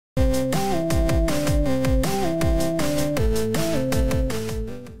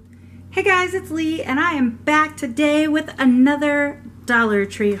Hey guys, it's Lee and I am back today with another Dollar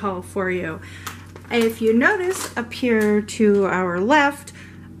Tree haul for you. If you notice up here to our left,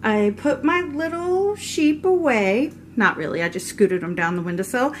 I put my little sheep away. Not really, I just scooted them down the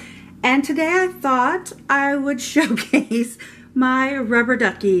windowsill. And today I thought I would showcase my rubber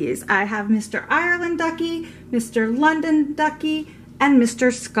duckies. I have Mr. Ireland ducky, Mr. London ducky, and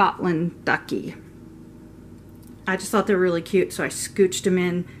Mr. Scotland ducky. I just thought they were really cute, so I scooched them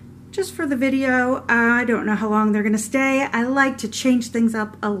in just for the video. I don't know how long they're gonna stay. I like to change things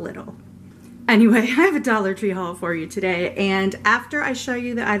up a little. Anyway, I have a Dollar Tree haul for you today, and after I show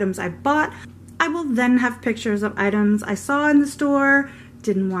you the items I bought, I will then have pictures of items I saw in the store,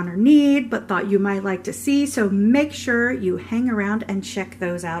 didn't want or need, but thought you might like to see, so make sure you hang around and check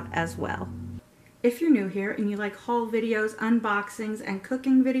those out as well. If you're new here and you like haul videos, unboxings, and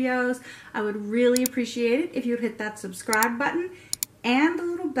cooking videos, I would really appreciate it if you'd hit that subscribe button and the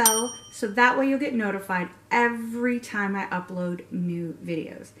little bell so that way you'll get notified every time I upload new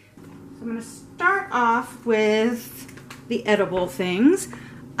videos. So I'm going to start off with the edible things.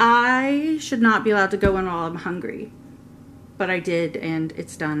 I should not be allowed to go in while I'm hungry, but I did and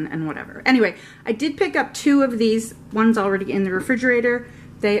it's done and whatever. Anyway, I did pick up two of these, one's already in the refrigerator.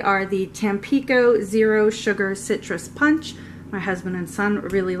 They are the Tampico Zero Sugar Citrus Punch. My husband and son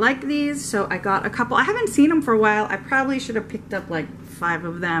really like these, so I got a couple. I haven't seen them for a while. I probably should have picked up like 5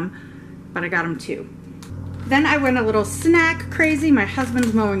 of them, but I got them 2. Then I went a little snack crazy. My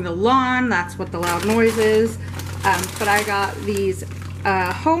husband's mowing the lawn. That's what the loud noise is. But I got these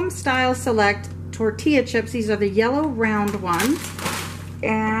Home Style Select tortilla chips. These are the yellow round ones.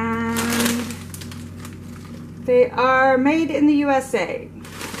 And they are made in the USA.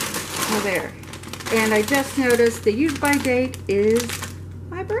 Oh, there. And I just noticed the use by date is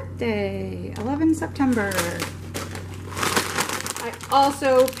my birthday, 11 September. I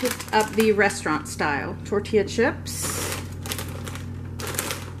also picked up the restaurant style tortilla chips.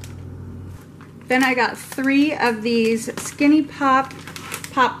 Then I got 3 of these Skinny Pop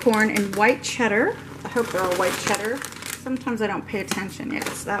popcorn in white cheddar. I hope they're all white cheddar. Sometimes I don't pay attention.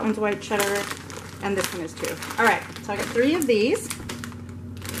 Yes, that one's white cheddar and this one is too. All right, so I got 3 of these.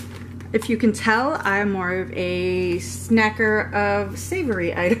 If you can tell, I'm more of a snacker of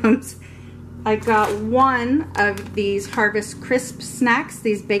savory items. I got 1 of these Harvest Crisp snacks,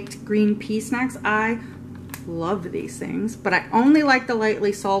 these baked green pea snacks. I love these things, but I only like the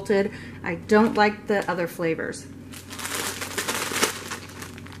lightly salted. I don't like the other flavors.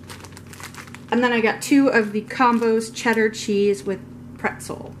 And then I got 2 of the combos cheddar cheese with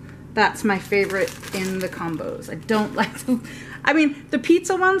pretzel. That's my favorite in the combos. I don't like them. I mean, the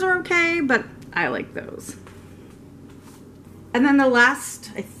pizza ones are okay, but I like those. And then the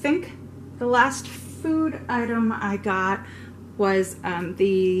last, I think, the last food item I got was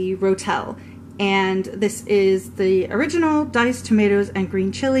the Rotel. And this is the original diced tomatoes and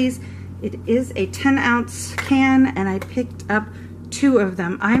green chilies. It is a 10-ounce can, and I picked up 2 of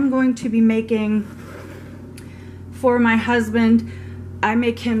them. I'm going to be making, for my husband, I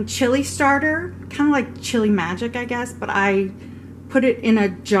make him chili starter, kind of like chili magic, I guess, but I put it in a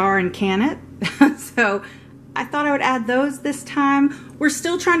jar and can it. So I thought I would add those this time. We're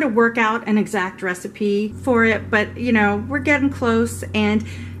still trying to work out an exact recipe for it, but you know, we're getting close. And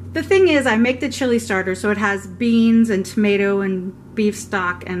the thing is, I make the chili starter, so it has beans and tomato and beef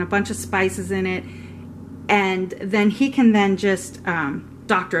stock and a bunch of spices in it. And then he can then just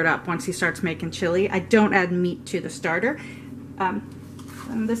doctor it up once he starts making chili. I don't add meat to the starter.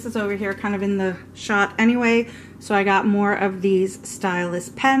 And this is over here kind of in the shot anyway, so I got more of these stylus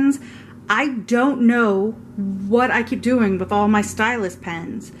pens. I don't know what I keep doing with all my stylus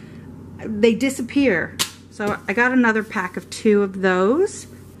pens. They disappear. So I got another pack of 2 of those.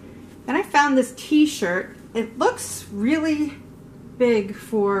 Then I found this t-shirt. It looks really big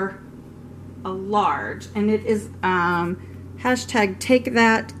for a large, and it is hashtag Take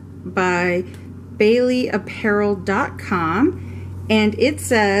That by BaileyApparel.com. And it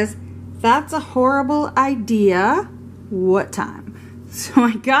says, "That's a horrible idea. What time?" So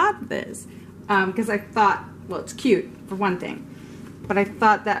I got this because I thought, well, it's cute for one thing, but I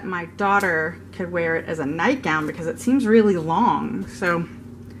thought that my daughter could wear it as a nightgown because it seems really long. So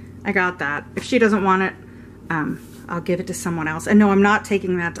I got that. If she doesn't want it, I'll give it to someone else. And no, I'm not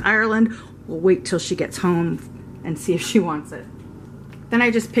taking that to Ireland. We'll wait till she gets home and see if she wants it. Then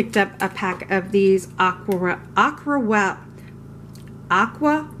I just picked up a pack of these Aquarel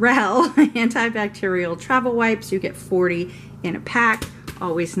antibacterial travel wipes. You get 40 in a pack.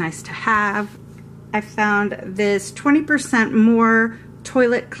 Always nice to have. I found this 20% more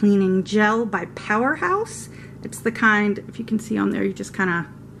toilet cleaning gel by Powerhouse. It's the kind, if you can see on there, you just kind of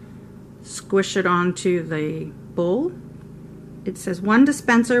squish it onto the bowl. It says 1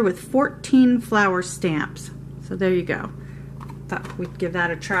 dispenser with 14 flower stamps. So there you go. Thought we'd give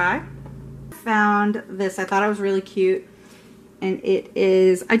that a try. Found this, I thought it was really cute. And it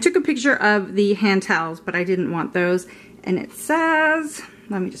is, I took a picture of the hand towels, but I didn't want those. And it says,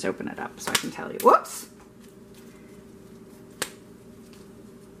 let me just open it up so I can tell you. Whoops.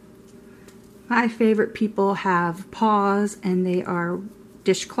 My favorite people have paws, and they are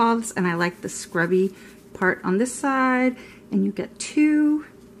dishcloths, and I like the scrubby part on this side. And you get 2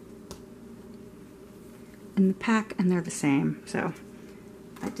 in the pack, and they're the same. So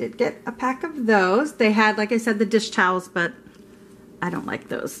I did get a pack of those. They had, like I said, the dish towels, but I don't like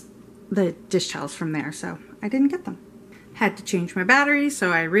those, the dish towels from there, so I didn't get them. Had to change my battery,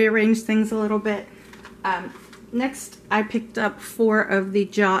 so I rearranged things a little bit. Next, I picked up 4 of the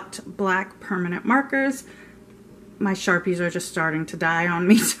Jot black permanent markers. My Sharpies are just starting to die on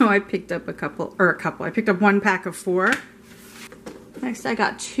me, so I picked up I picked up 1 pack of 4. Next, I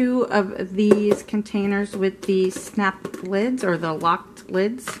got 2 of these containers with the snap lids, or the locked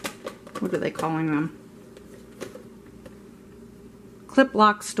lids. What are they calling them? Clip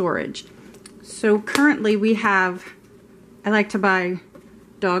lock storage. So currently we have, I like to buy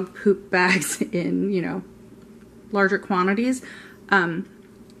dog poop bags in, you know, larger quantities. And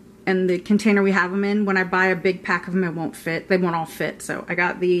the container we have them in, when I buy a big pack of them, it won't fit. They won't all fit. So I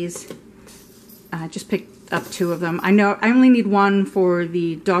got these. I just picked up 2 of them. I know I only need 1 for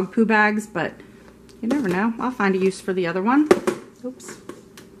the dog poo bags, but you never know. I'll find a use for the other one. Oops.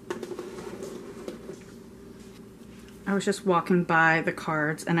 I was just walking by the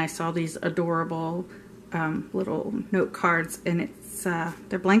cards and I saw these adorable little note cards, and it's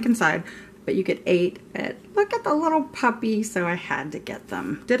they're blank inside, but you get 8. Look at the little puppy, so I had to get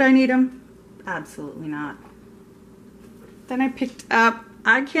them. Did I need them? Absolutely not. Then I picked up,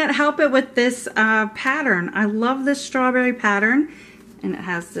 I can't help it with this pattern. I love this strawberry pattern, and it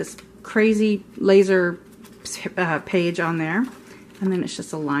has this crazy laser page on there, and then it's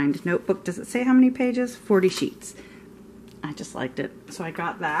just a lined notebook. Does it say how many pages? 40 sheets. I just liked it, so I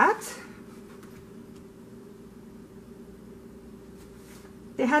got that.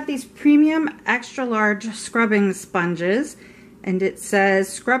 They had these premium extra large scrubbing sponges, and it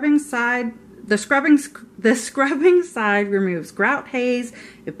says scrubbing side. The scrubbing side removes grout haze,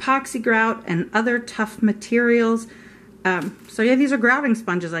 epoxy grout, and other tough materials. So yeah, these are grouting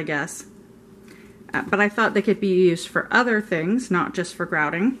sponges, I guess. But I thought they could be used for other things, not just for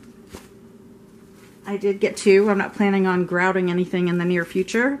grouting. I did get 2. I'm not planning on grouting anything in the near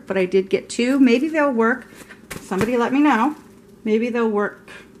future, but I did get 2. Maybe they'll work. Somebody let me know. Maybe they'll work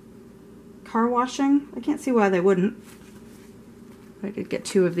car washing. I can't see why they wouldn't. But I did get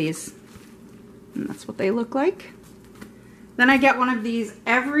 2 of these, and that's what they look like. Then I get one of these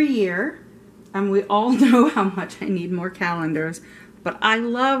every year, and we all know how much I need more calendars. But I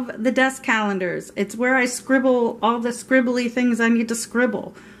love the desk calendars. It's where I scribble all the scribbly things I need to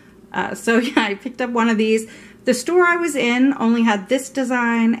scribble. So yeah, I picked up one of these. The store I was in only had this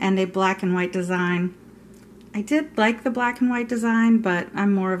design and a black and white design. I did like the black and white design, but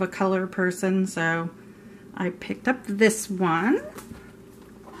I'm more of a color person, so I picked up this one.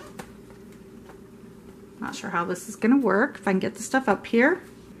 Not sure how this is gonna work, if I can get the stuff up here.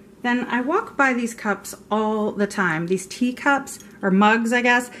 Then I walk by these cups all the time, these tea cups, or mugs, I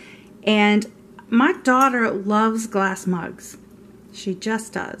guess, and my daughter loves glass mugs. She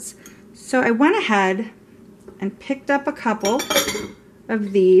just does. So I went ahead and picked up a couple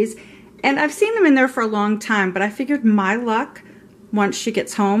of these, and I've seen them in there for a long time, but I figured my luck, once she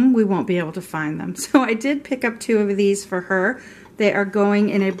gets home, we won't be able to find them. So I did pick up 2 of these for her. They are going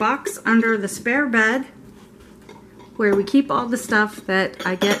in a box under the spare bed, where we keep all the stuff that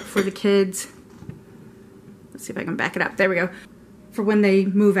I get for the kids. Let's see if I can back it up. There we go. For when they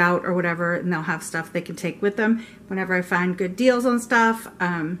move out or whatever, and they'll have stuff they can take with them. Whenever I find good deals on stuff,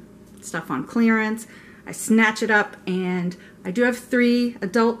 stuff on clearance, I snatch it up. And I do have 3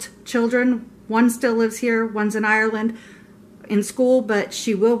 adult children. One still lives here, one's in Ireland in school, but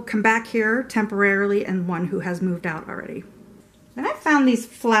she will come back here temporarily, and one who has moved out already. Then I found these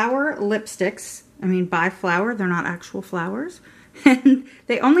flower lipsticks. I mean, by flower, they're not actual flowers. And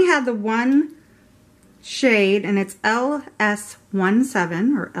they only had the one shade, and it's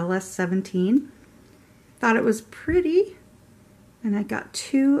LS17 or LS17. Thought it was pretty, and I got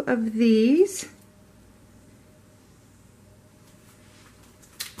 2 of these.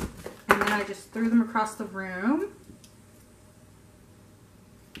 And then I just threw them across the room.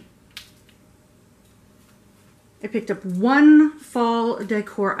 I picked up 1 fall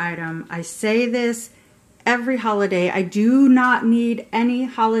decor item. I say this every holiday. I do not need any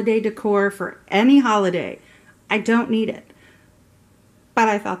holiday decor for any holiday. I don't need it. But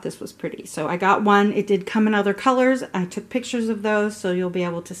I thought this was pretty. So I got one. It did come in other colors. I took pictures of those, so you'll be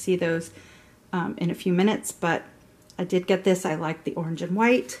able to see those in a few minutes. But I did get this. I like the orange and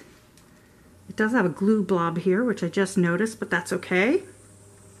white. It does have a glue blob here, which I just noticed, but that's okay.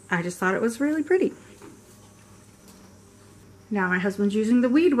 I just thought it was really pretty. Now my husband's using the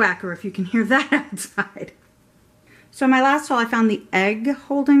weed whacker, if you can hear that outside. So in my last haul, I found the egg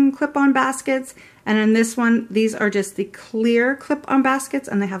holding clip-on baskets. And in this one, these are just the clear clip-on baskets,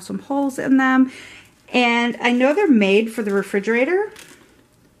 and they have some holes in them. And I know they're made for the refrigerator.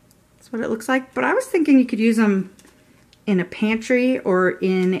 That's what it looks like. But I was thinking you could use them in a pantry or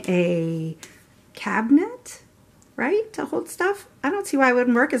in a cabinet, right? To hold stuff. I don't see why it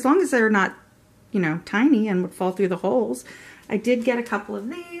wouldn't work, as long as they're not, you know, tiny and would fall through the holes. I did get a couple of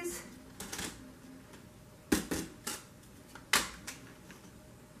these.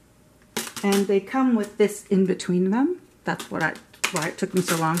 And they come with this in between them. That's why it took me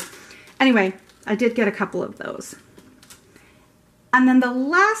so long. Anyway, I did get a couple of those. And then the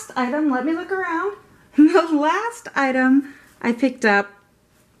last item, let me look around. The last item I picked up,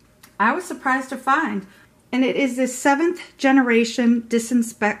 I was surprised to find. And it is this 7th generation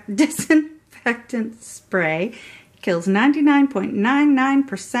disinfectant spray. It kills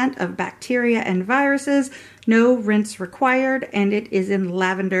 99.99% of bacteria and viruses. No rinse required. And it is in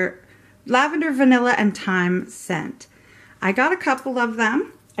lavender, vanilla, and thyme scent. I got a couple of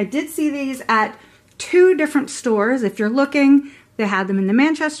them. I did see these at 2 different stores. If you're looking, they had them in the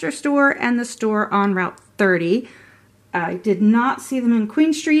Manchester store and the store on Route 30. I did not see them in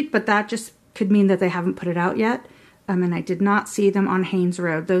Queen Street, but that just could mean that they haven't put it out yet. And I did not see them on Haynes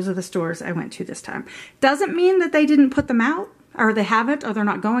Road. Those are the stores I went to this time. Doesn't mean that they didn't put them out, or they haven't, or they're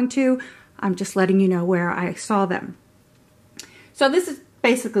not going to. I'm just letting you know where I saw them. So this is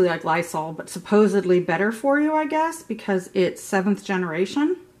basically like Lysol, but supposedly better for you, I guess, because it's 7th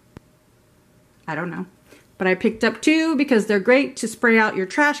generation. I don't know. But I picked up 2 because they're great to spray out your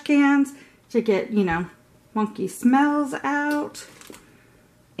trash cans, to get, you know, wonky smells out,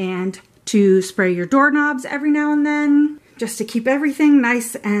 and to spray your doorknobs every now and then, just to keep everything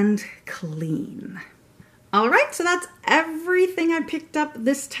nice and clean. All right, so that's everything I picked up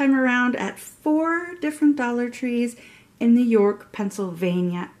this time around at 4 different Dollar Trees in the York,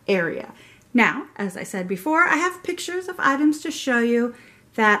 Pennsylvania area. Now, as I said before, I have pictures of items to show you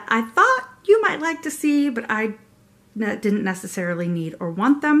that I thought you might like to see, but I didn't necessarily need or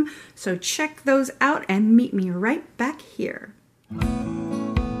want them. So check those out and meet me right back here.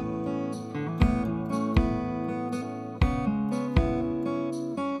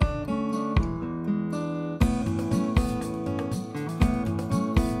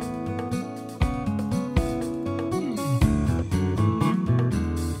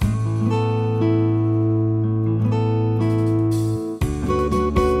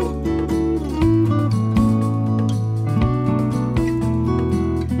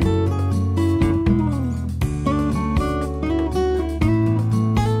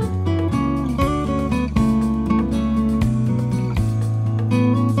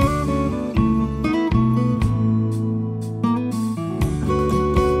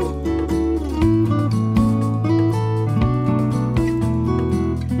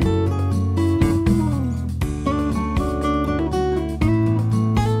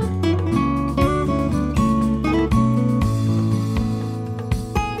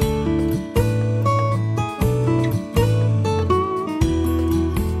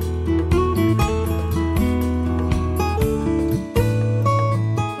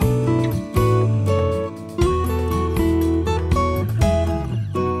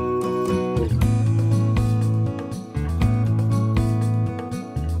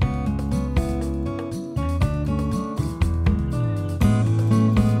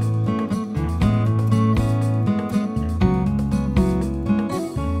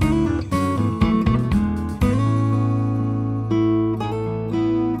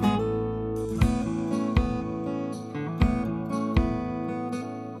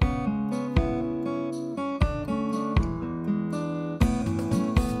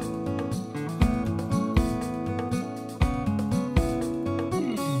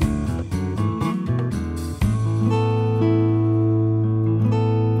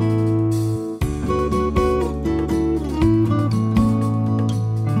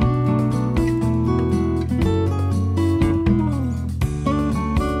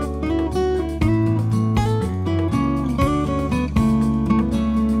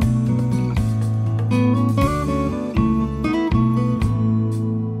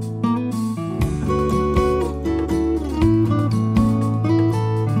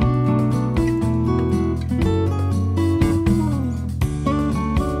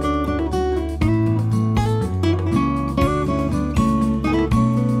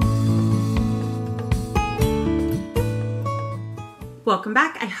 Welcome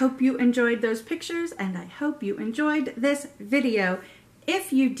back. I hope you enjoyed those pictures and I hope you enjoyed this video.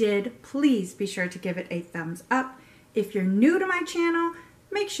 If you did, please be sure to give it a thumbs up. If you're new to my channel,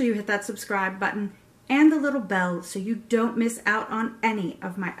 make sure you hit that subscribe button and the little bell so you don't miss out on any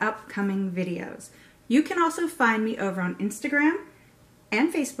of my upcoming videos. You can also find me over on Instagram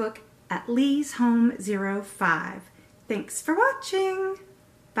and Facebook at LeighsHome05. Thanks for watching.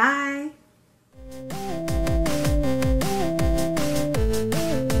 Bye.